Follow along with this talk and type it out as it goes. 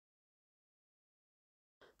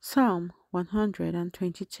Psalm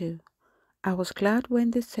 122. I was glad when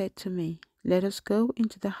they said to me, "Let us go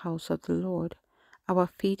into the house of the Lord." Our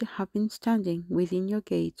feet have been standing within your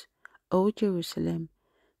gates, O Jerusalem.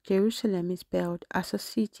 Jerusalem is built as a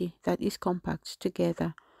city that is compact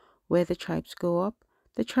together, where the tribes go up,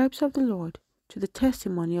 the tribes of the Lord, to the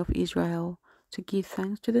testimony of Israel, to give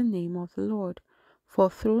thanks to the name of the Lord. For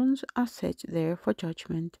thrones are set there for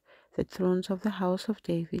judgment, the thrones of the house of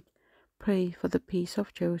David. Pray for the peace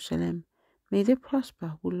of Jerusalem. May they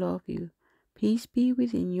prosper who love you. Peace be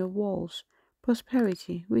within your walls,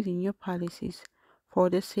 prosperity within your palaces.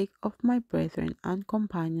 For the sake of my brethren and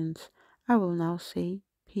companions, I will now say,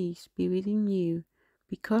 Peace be within you.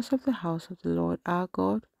 Because of the house of the Lord our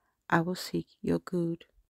God, I will seek your good.